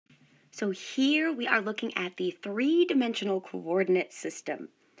So here we are looking at the three-dimensional coordinate system.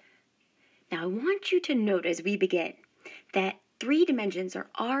 Now I want you to note as we begin that 3 dimensions, or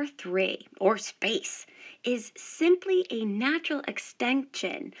R3, or space, is simply a natural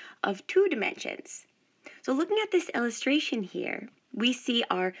extension of 2 dimensions. So looking at this illustration here, we see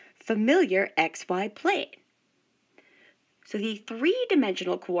our familiar xy plane. So the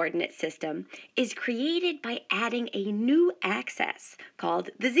three-dimensional coordinate system is created by adding a new axis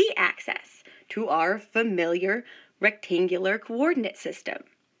called the z-axis to our familiar rectangular coordinate system.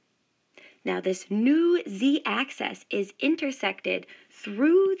 Now this new z-axis is intersected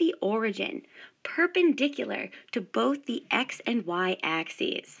through the origin, perpendicular to both the x and y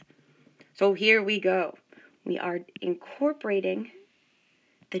axes. So here we go. We are incorporating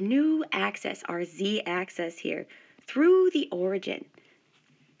the new axis, our z-axis here, through the origin.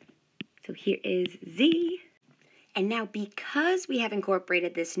 So here is z. And now because we have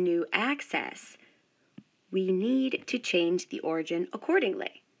incorporated this new axis, we need to change the origin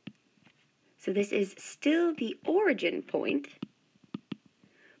accordingly. So this is still the origin point,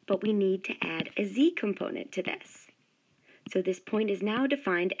 but we need to add a z component to this. So this point is now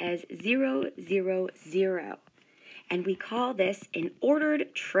defined as 0, 0, 0. And we call this an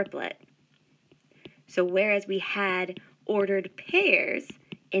ordered triplet. So whereas we had ordered pairs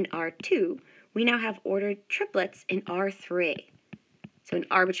in R2, we now have ordered triplets in R3. So an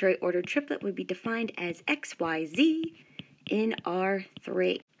arbitrary ordered triplet would be defined as XYZ in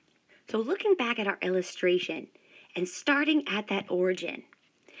R3. So looking back at our illustration and starting at that origin,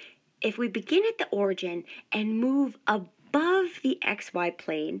 if we begin at the origin and move above the XY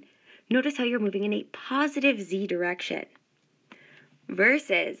plane, notice how you're moving in a positive z direction.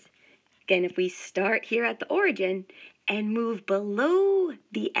 Versus, again, if we start here at the origin and move below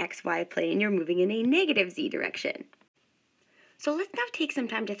the xy plane, you're moving in a negative z direction. So let's now take some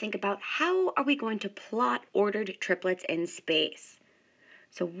time to think about how are we going to plot ordered triplets in space.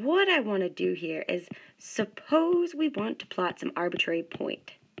 So what I want to do here is suppose we want to plot some arbitrary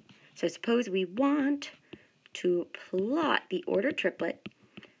point. So suppose we want to plot the ordered triplet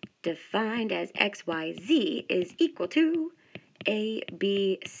defined as xyz is equal to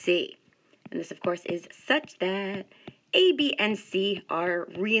ABC. And this, of course, is such that A, B, and C are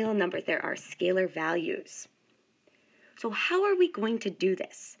real numbers. There are scalar values. So how are we going to do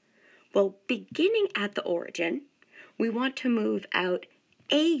this? Well, beginning at the origin, we want to move out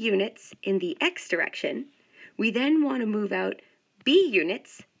A units in the x direction. We then want to move out B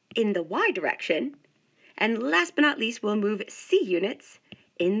units in the y direction. And last but not least, we'll move C units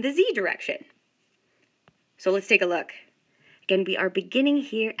in the z direction. So let's take a look. Again, we are beginning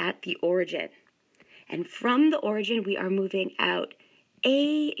here at the origin. And from the origin, we are moving out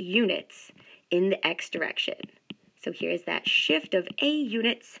A units in the x direction. So here is that shift of A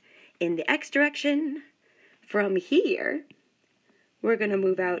units in the x direction. From here, we're going to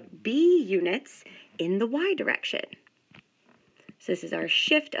move out B units in the y direction. So this is our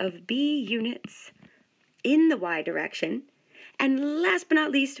shift of B units in the y direction. And last but not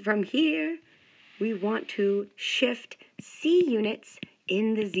least, from here, we want to shift C units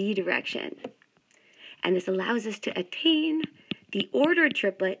in the z direction. And this allows us to attain the ordered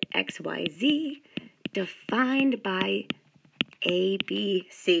triplet XYZ defined by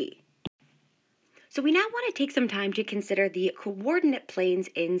ABC. So we now want to take some time to consider the coordinate planes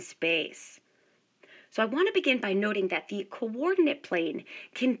in space. So I want to begin by noting that the coordinate plane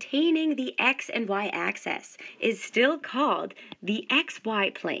containing the x and y axis is still called the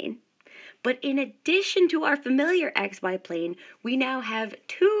xy plane. But in addition to our familiar xy plane, we now have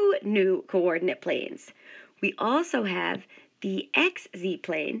 2 new coordinate planes. We also have the xz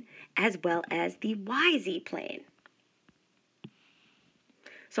plane as well as the yz plane.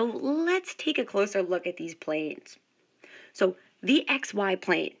 So let's take a closer look at these planes. So the xy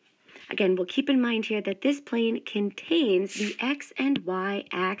plane. Again, we'll keep in mind here that this plane contains the x and y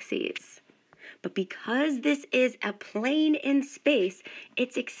axes. But because this is a plane in space,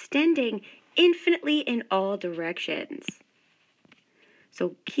 it's extending infinitely in all directions.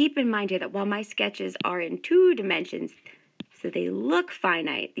 So keep in mind here that while my sketches are in 2 dimensions, so they look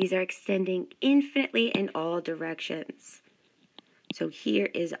finite, these are extending infinitely in all directions. So here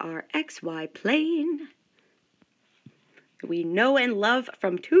is our xy plane. We know and love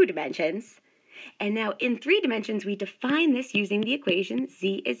from 2 dimensions. And now in 3 dimensions, we define this using the equation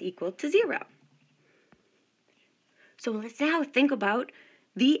z is equal to 0. So let's now think about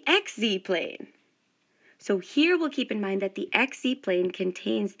the xz plane. So here we'll keep in mind that the xz plane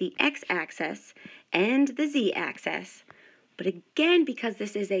contains the x-axis and the z-axis. But again, because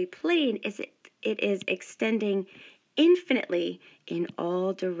this is a plane, it is extending infinitely in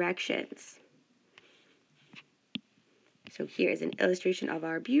all directions. So here is an illustration of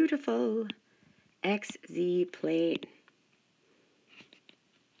our beautiful xz plane.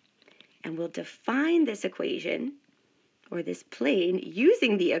 And we'll define this equation, or this plane,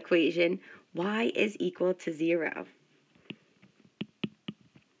 using the equation y is equal to 0.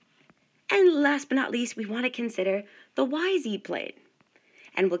 And last but not least, we want to consider the yz plane.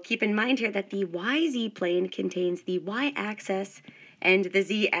 And we'll keep in mind here that the yz plane contains the y-axis and the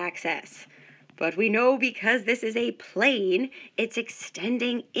z-axis. But we know because this is a plane, it's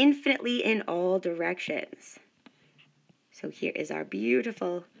extending infinitely in all directions. So here is our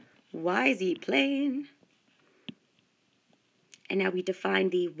beautiful yz plane. And now we define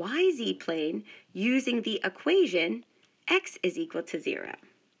the yz plane using the equation x is equal to 0.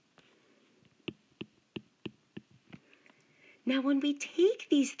 Now when we take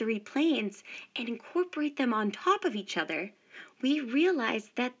these three planes and incorporate them on top of each other, we realize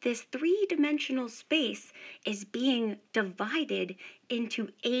that this three-dimensional space is being divided into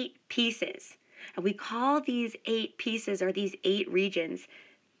 8 pieces. And we call these 8 pieces, or these 8 regions,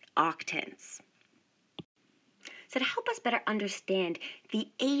 octants. So to help us better understand the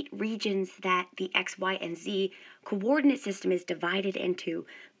 8 regions that the x, y, and z coordinate system is divided into,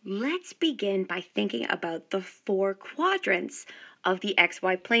 let's begin by thinking about the 4 quadrants of the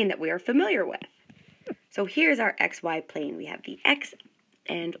xy plane that we are familiar with. So here's our xy plane. We have the x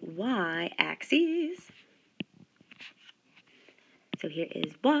and y axes. So here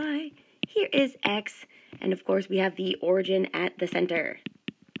is y, here is x, and of course we have the origin at the center.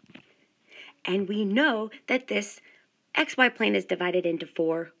 And we know that this xy plane is divided into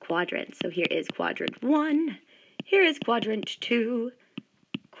 4 quadrants. So here is quadrant 1, here is quadrant 2,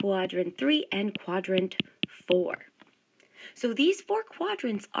 quadrant 3, and quadrant 4. So these 4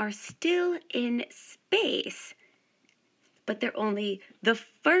 quadrants are still in space, but they're only the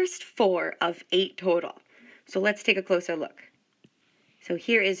first 4 of 8 total. So let's take a closer look. So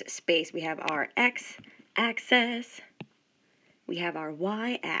here is space. We have our x-axis, we have our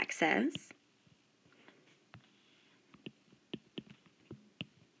y-axis,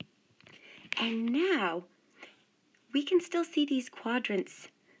 and now we can still see these quadrants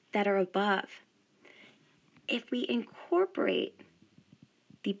that are above. If we incorporate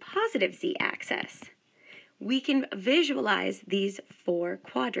the positive z-axis, we can visualize these 4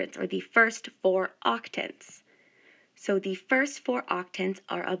 quadrants, or the first 4 octants. So the first 4 octants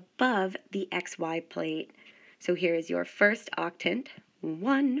are above the xy plane. So here is your first octant,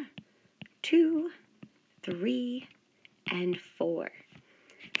 1, 2, 3, and 4.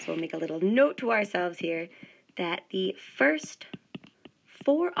 So we'll make a little note to ourselves here that the first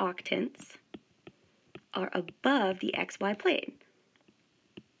 4 octants are above the xy plane.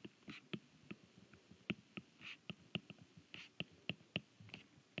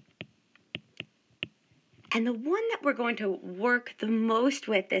 And the one that we're going to work the most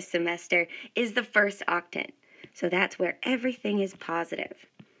with this semester is the first octant. So that's where everything is positive.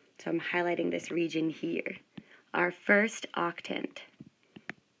 So I'm highlighting this region here, our first octant.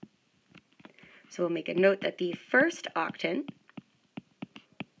 So we'll make a note that the first octant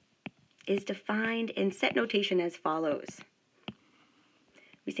is defined in set notation as follows.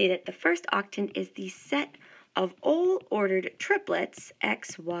 We say that the first octant is the set of all ordered triplets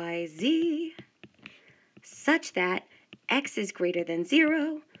x, y, z, such that x is greater than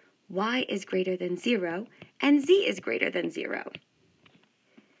 0, y is greater than 0, and z is greater than 0.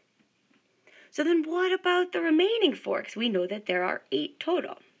 So then what about the remaining 4? Because we know that there are 8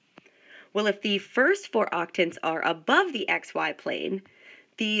 total. Well, if the first 4 octants are above the xy plane,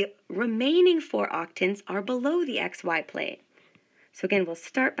 the remaining 4 octants are below the xy plane. So again, we'll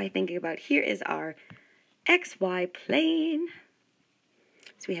start by thinking about, here is our xy plane.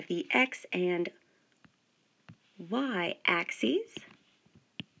 So we have the x and y axes.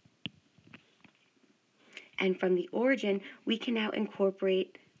 And from the origin, we can now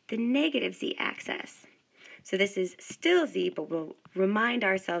incorporate the negative z-axis. So this is still z, but we'll remind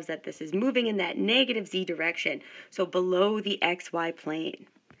ourselves that this is moving in that negative z direction, so below the xy plane.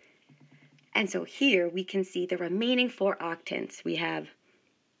 And so here we can see the remaining 4 octants. We have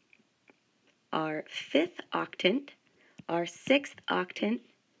our 5th octant, our 6th octant,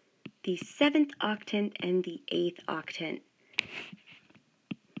 the 7th octant, and the 8th octant.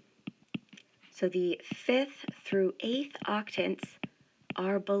 So the 5th through 8th octants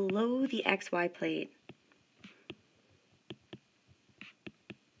are below the xy plane.